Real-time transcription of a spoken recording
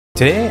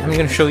Today I'm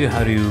going to show you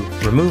how to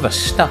remove a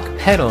stuck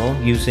pedal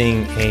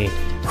using a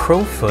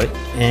crowfoot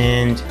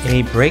and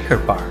a breaker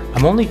bar.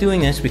 I'm only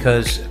doing this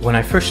because when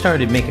I first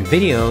started making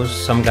videos,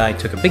 some guy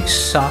took a big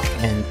suck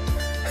and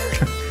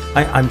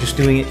I'm just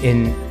doing it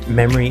in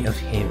memory of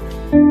him.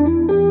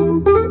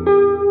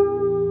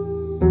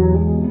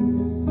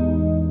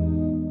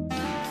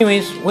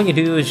 Anyways, what you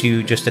do is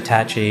you just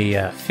attach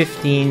a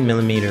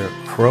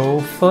 15mm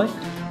crowfoot,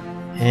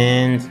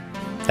 and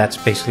that's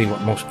basically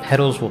what most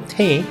pedals will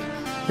take.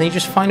 Then you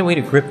just find a way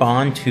to grip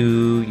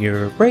onto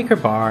your breaker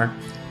bar,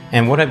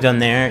 and what I've done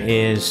there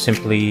is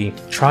simply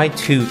try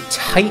to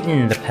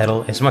tighten the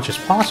pedal as much as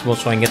possible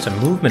so I can get some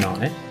movement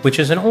on it, which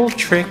is an old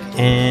trick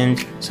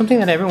and something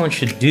that everyone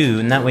should do,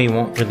 and that way you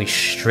won't really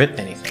strip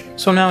anything.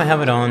 So now I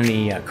have it on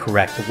the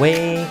correct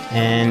way,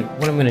 and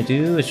what I'm going to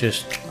do is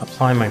just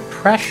apply my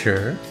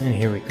pressure, and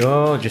here we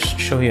go. Just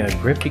show you a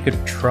grip you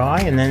could try,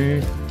 and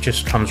then it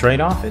just comes right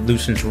off. It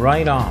loosens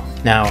right off.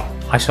 Now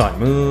I saw it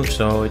move,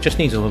 so it just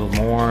needs a little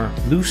more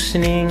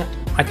loosening.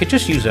 I could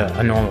just use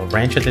a normal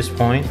wrench at this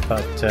point,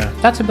 but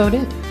that's about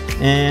it.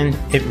 And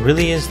it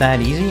really is that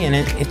easy, and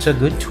it's a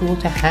good tool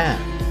to have.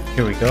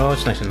 Here we go,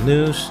 it's nice and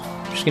loose.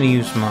 I'm just gonna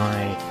use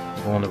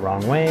going the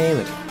wrong way,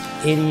 like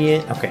an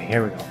idiot. Okay,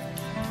 here we go.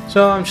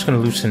 So I'm just gonna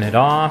loosen it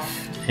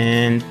off,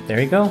 and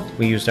there you go.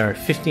 We used our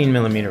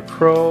 15mm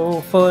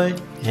crowfoot,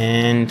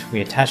 and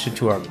we attached it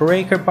to our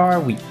breaker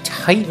bar. We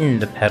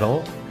tightened the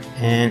pedal,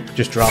 and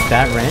just dropped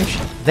that wrench.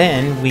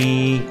 Then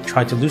we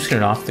tried to loosen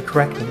it off the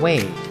correct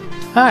way.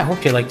 I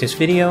hope you liked this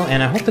video,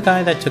 and I hope the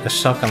guy that took a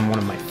suck on one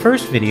of my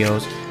first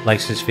videos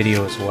likes this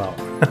video as well.